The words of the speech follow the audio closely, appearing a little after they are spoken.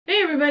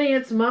everybody,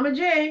 it's Mama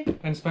J.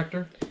 And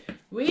Spectre.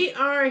 We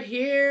are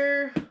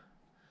here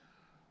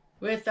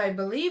with, I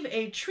believe,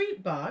 a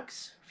treat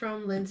box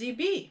from Lindsay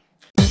B.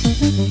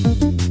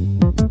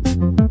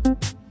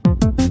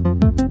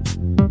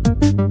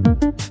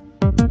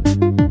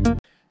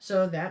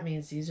 So that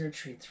means these are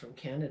treats from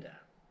Canada.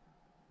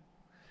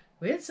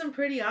 We had some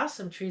pretty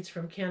awesome treats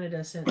from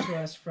Canada sent to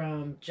us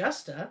from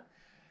Justa.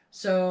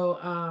 So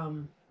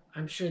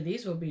I'm sure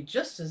these will be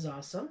just as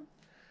awesome.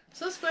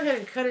 So let's go ahead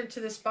and cut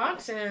into this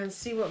box and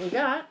see what we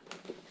got.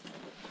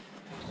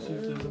 See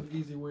if there's an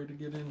easy way to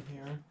get in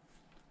here.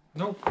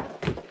 Nope.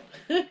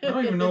 I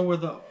don't even know where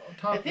the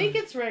top I think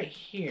it's right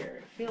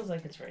here. It feels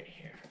like it's right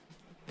here.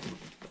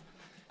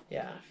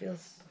 Yeah, it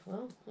feels...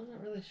 Well, I'm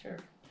not really sure.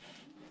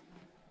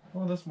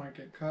 Oh, this might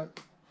get cut.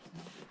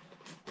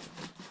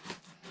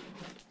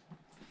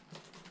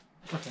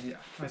 Okay, yeah.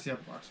 I see how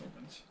the box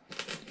opens.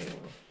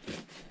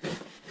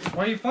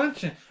 Why are you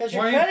flinching? Because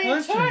you're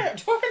cutting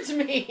towards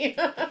me.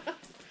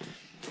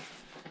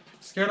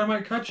 Scared I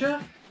might cut you?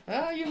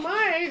 Well, you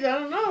might. I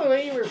don't know the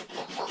way you were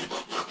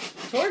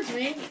towards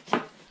me.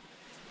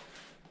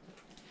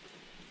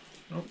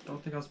 Nope,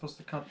 don't think I was supposed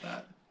to cut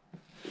that.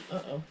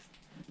 Uh-oh.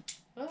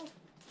 Well,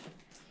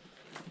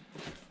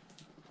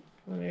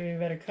 maybe we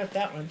better cut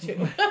that one,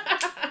 too.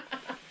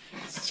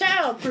 It's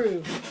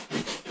child-proof.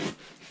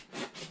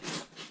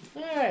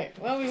 Alright,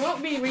 well, we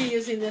won't be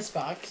reusing this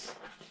box.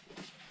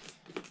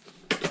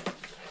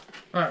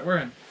 Alright, we're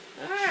in.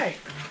 Alright.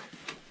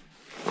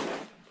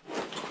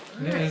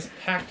 It is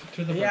packed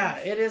to the brim. Yeah,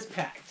 it is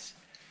packed.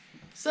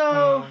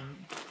 So...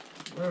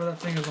 whatever that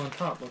thing is on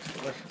top looks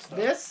delicious, though.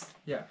 This?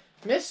 Yeah.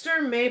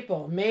 Mr.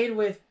 Maple, made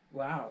with...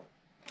 Wow.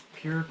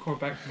 Pure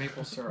Quebec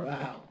maple syrup.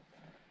 Wow.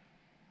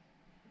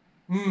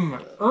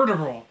 Mmm,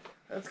 edible.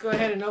 Let's go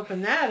ahead and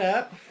open that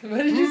up.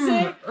 What did you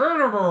say?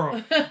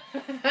 Edible.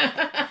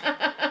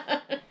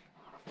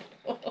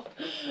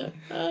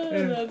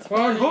 That's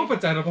well, funny. I hope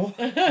it's edible.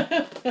 I've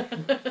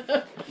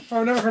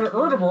never heard of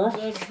edible.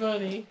 That's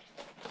funny.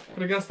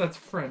 But I guess that's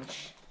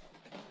French.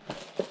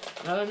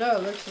 I don't know.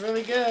 It looks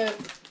really good.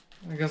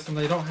 I guess when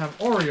they don't have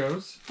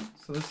Oreos,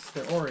 so this is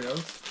the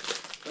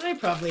Oreos. Well, they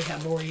probably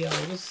have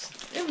Oreos.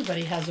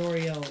 Everybody has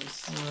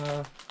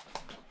Oreos.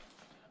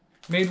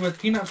 Made with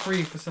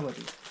peanut-free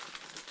facility.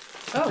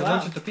 Oh, wow.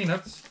 Allergic to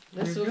peanuts.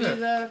 This will be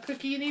the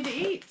cookie you need to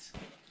eat.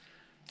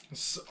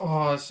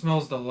 Oh, it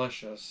smells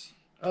delicious.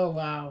 Oh,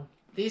 wow.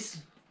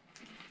 These...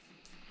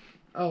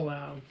 Oh,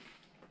 wow.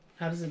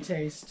 How does it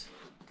taste?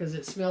 Because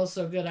it smells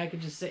so good, I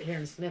could just sit here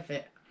and sniff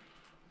it.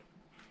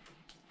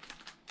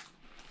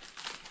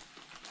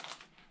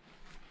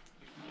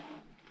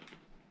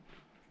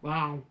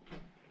 Wow.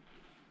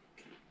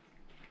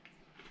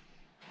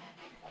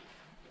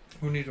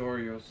 Who needs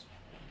Oreos?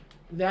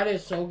 That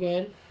is so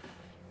good.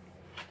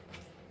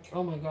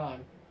 Oh my god.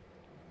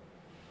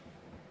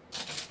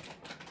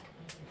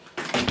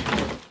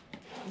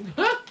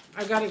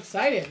 I got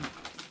excited.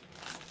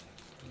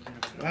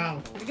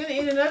 Wow. You're gonna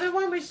eat another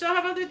one? We still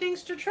have other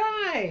things to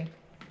try.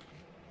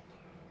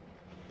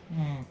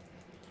 Mm.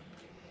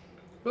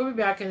 We'll be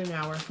back in an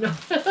hour. No.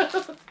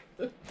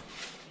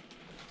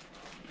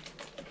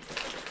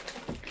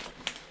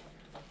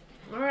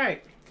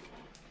 Alright.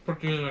 Put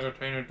these in a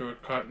container to a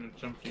cut and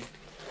it's empty.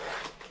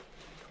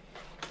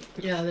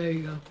 Yeah, there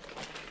you go.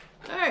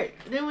 Alright,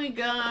 then we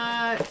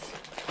got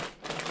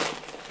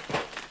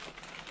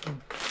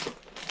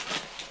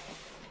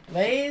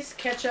Lay's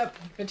ketchup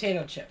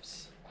potato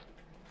chips.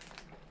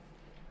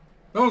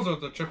 Those are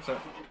the chips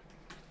that...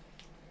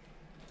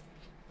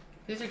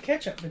 These are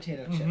ketchup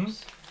potato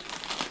chips.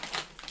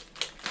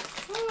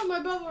 Oh,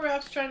 my bubble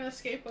wrap's trying to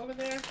escape over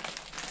there.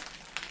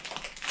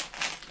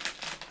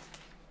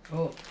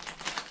 Oh.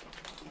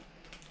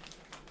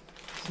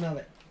 Smell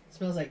it. It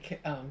smells like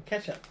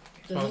ketchup.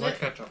 Smells like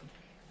ketchup.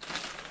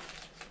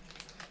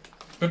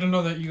 Good to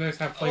know that you guys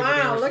have flavor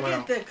there wow, as look well.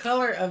 at the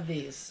color of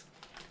these.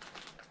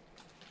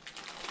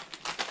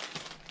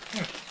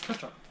 Yeah,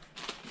 ketchup.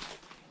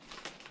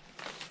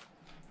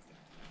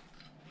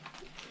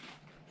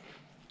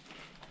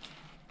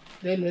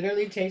 They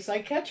literally taste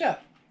like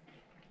ketchup.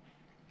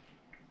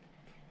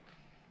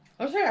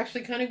 Those are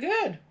actually kind of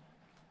good.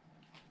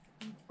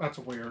 That's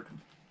weird.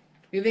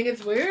 You think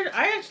it's weird?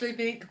 I actually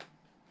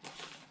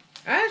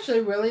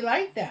really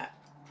like that.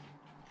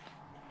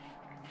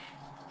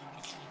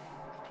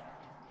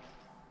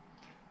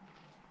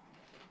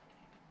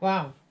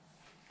 Wow.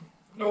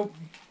 Nope.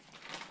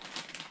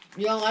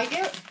 You don't like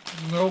it?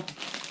 Nope.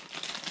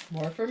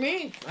 More for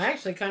me. I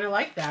actually kind of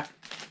like that.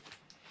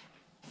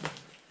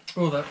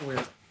 Oh, that's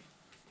weird.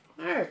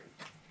 Alright.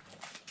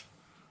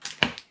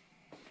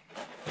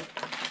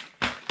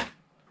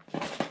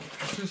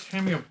 Just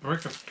hand me a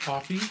brick of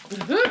coffee.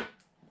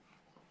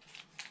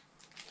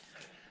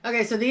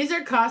 Okay, so these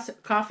are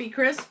coffee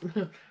crisp.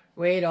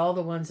 Wait, all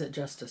the ones that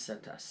Justa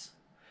sent us.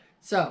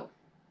 So,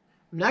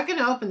 I'm not going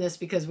to open this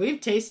because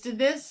we've tasted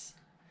this.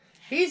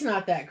 He's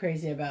not that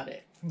crazy about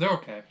it. They're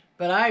okay.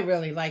 But I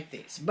really like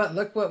these. But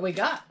look what we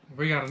got.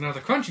 We got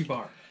another crunchy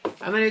bar.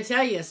 I'm going to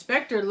tell you,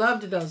 Spectre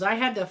loved those. I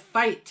had to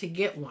fight to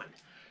get one.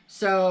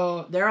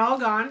 So they're all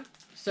gone.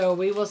 So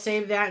we will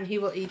save that and he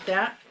will eat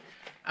that.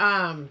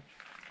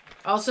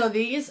 Also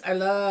these, I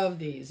love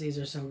these. These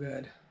are so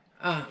good.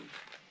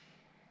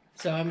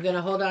 So I'm going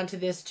to hold on to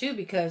this too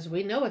because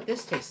we know what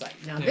this tastes like.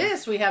 Now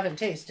this we haven't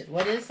tasted.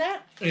 What is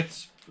that?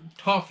 It's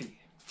toffee.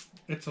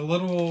 It's a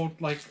little,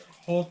 like,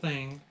 whole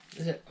thing.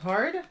 Is it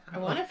hard? I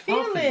want to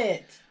feel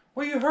it.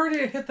 Well, you heard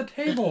it hit the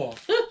table.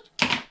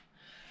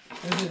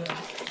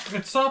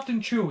 It's soft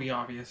and chewy,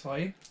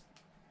 obviously.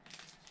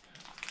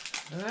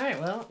 All right,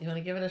 well, you want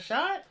to give it a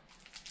shot?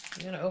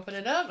 You going to open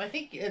it up? I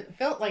think it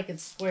felt like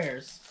it's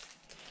squares.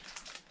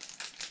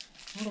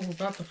 Well, we're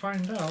about to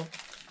find out.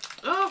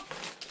 Oh,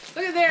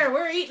 look at there.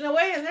 We're eating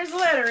away and there's a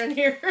letter in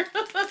here.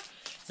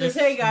 Says,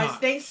 hey guys,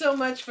 thanks so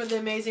much for the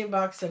amazing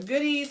box of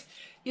goodies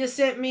you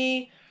sent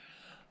me.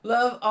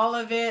 Love all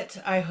of it.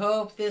 I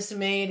hope this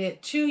made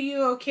it to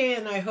you okay,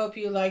 and I hope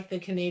you like the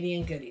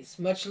Canadian goodies.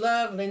 Much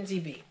love, Lindsay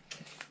B.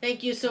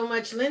 Thank you so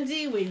much,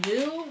 Lindsay. We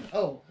do.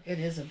 Oh, it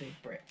is a big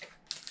brick.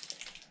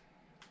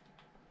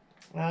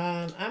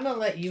 I'm going to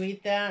let you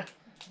eat that.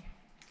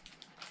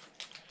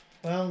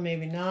 Well,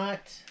 maybe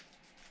not.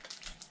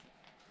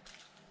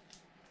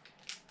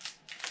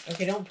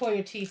 Okay, don't pull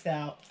your teeth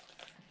out.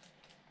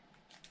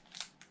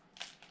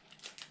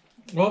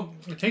 Well,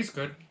 it tastes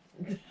good.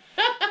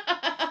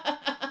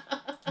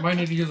 Might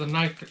need to use a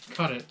knife to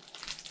cut it.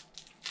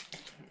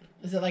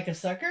 Is it like a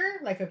sucker?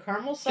 Like a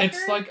caramel sucker?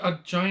 It's like a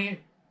giant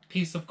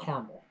piece of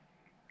caramel.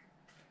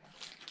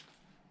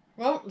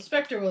 Well,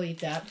 Spectre will eat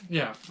that.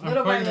 Yeah.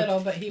 Little by little,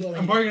 but he will eat it.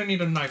 I'm probably going to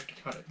need a knife to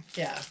cut it.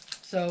 Yeah.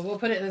 So we'll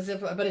put it in a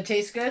Ziploc. But it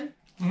tastes good?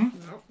 Mm-hmm.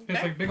 Okay.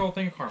 It's like a big old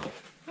thing of caramel.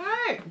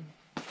 Alright.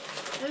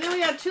 And then we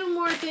got 2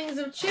 more things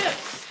of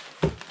chips.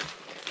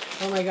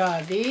 Oh my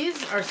god.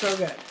 These are so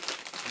good.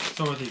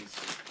 So are these.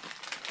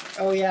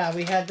 Oh yeah,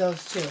 we had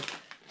those too.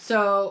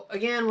 So,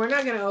 again, we're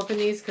not going to open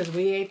these because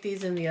we ate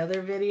these in the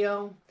other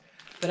video.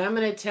 But I'm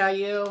going to tell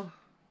you,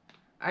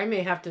 I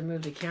may have to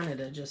move to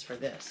Canada just for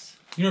this.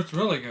 You know what's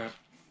really good?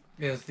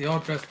 Is the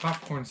all-dressed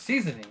popcorn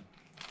seasoning.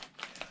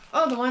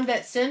 Oh, the one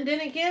that Sin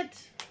didn't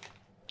get?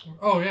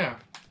 Oh, yeah.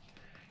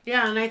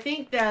 Yeah, and I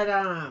think that,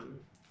 I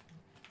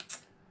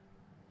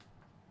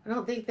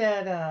don't think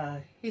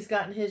that he's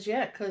gotten his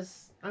yet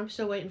because I'm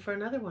still waiting for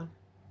another one.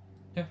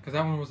 Yeah, because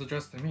that one was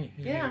addressed to me.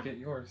 You need to get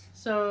yours.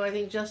 So I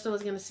think Justa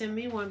was going to send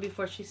me one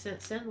before she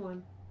sent Sin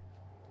one.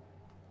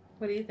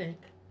 What do you think?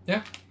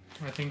 Yeah,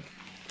 I think.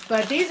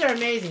 But these are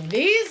amazing.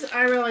 These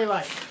I really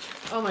like.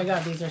 Oh my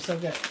god, these are so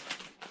good.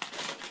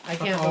 I can't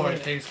believe it. That's all I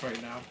taste right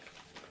now.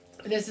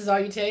 This is all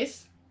you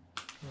taste?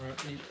 I'm going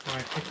to eat my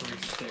hickory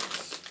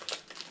sticks.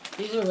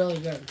 These are really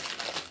good.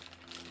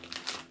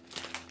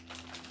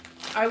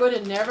 I would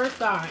have never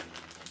thought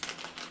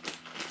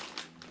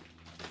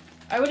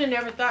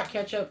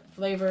ketchup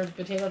flavored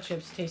potato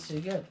chips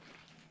tasted good.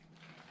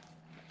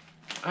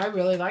 I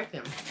really like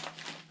them.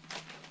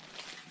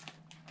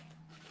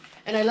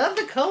 And I love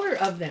the color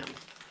of them.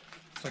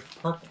 It's like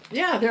purple.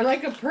 Yeah, they're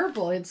like a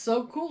purple. It's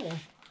so cool.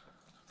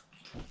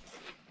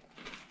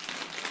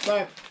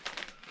 But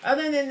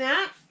other than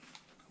that,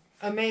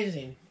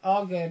 amazing.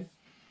 All good.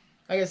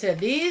 Like I said,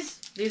 these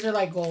are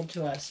like gold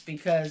to us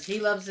because he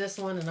loves this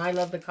one and I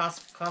love the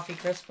coffee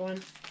crisp one.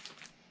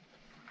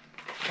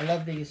 I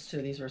love these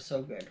too. These were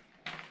so good.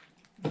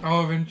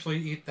 I'll eventually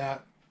eat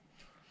that.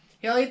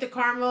 He'll eat the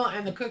caramel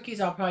and the cookies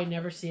I'll probably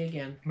never see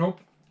again. Nope.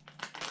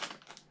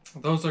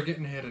 Those are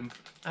getting hidden.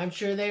 I'm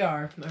sure they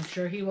are. I'm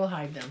sure he will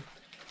hide them.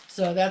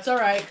 So that's all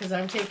right because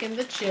I'm taking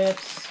the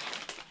chips.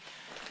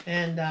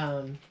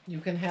 And you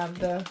can have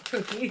the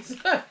cookies.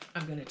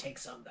 I'm going to take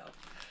some though.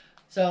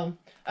 So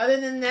other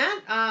than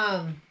that,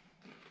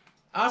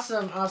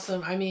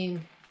 awesome. I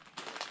mean,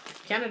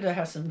 Canada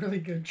has some really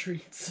good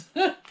treats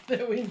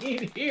that we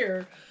need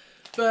here.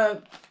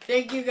 But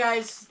thank you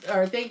guys,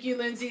 or thank you,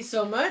 Lindsay,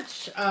 so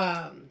much.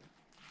 I'm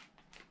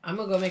going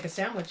to go make a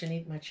sandwich and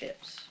eat my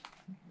chips.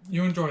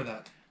 You enjoy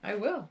that. I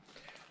will.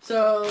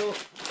 So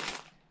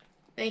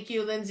thank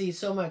you, Lindsay,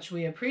 so much.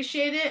 We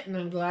appreciate it, and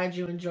I'm glad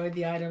you enjoyed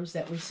the items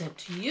that we sent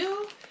to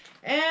you.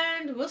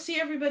 And we'll see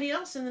everybody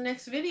else in the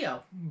next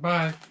video.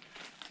 Bye.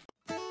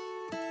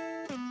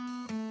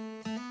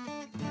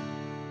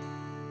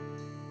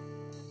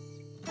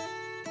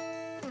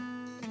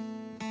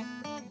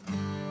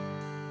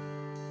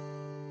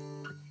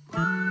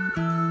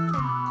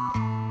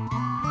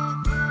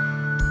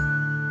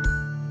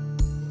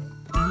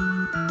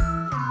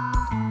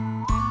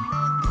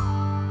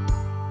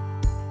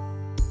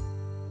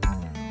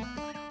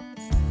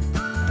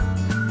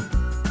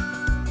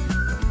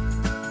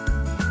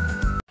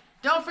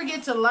 Don't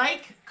forget to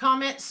like,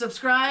 comment,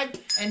 subscribe,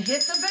 and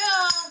hit the bell.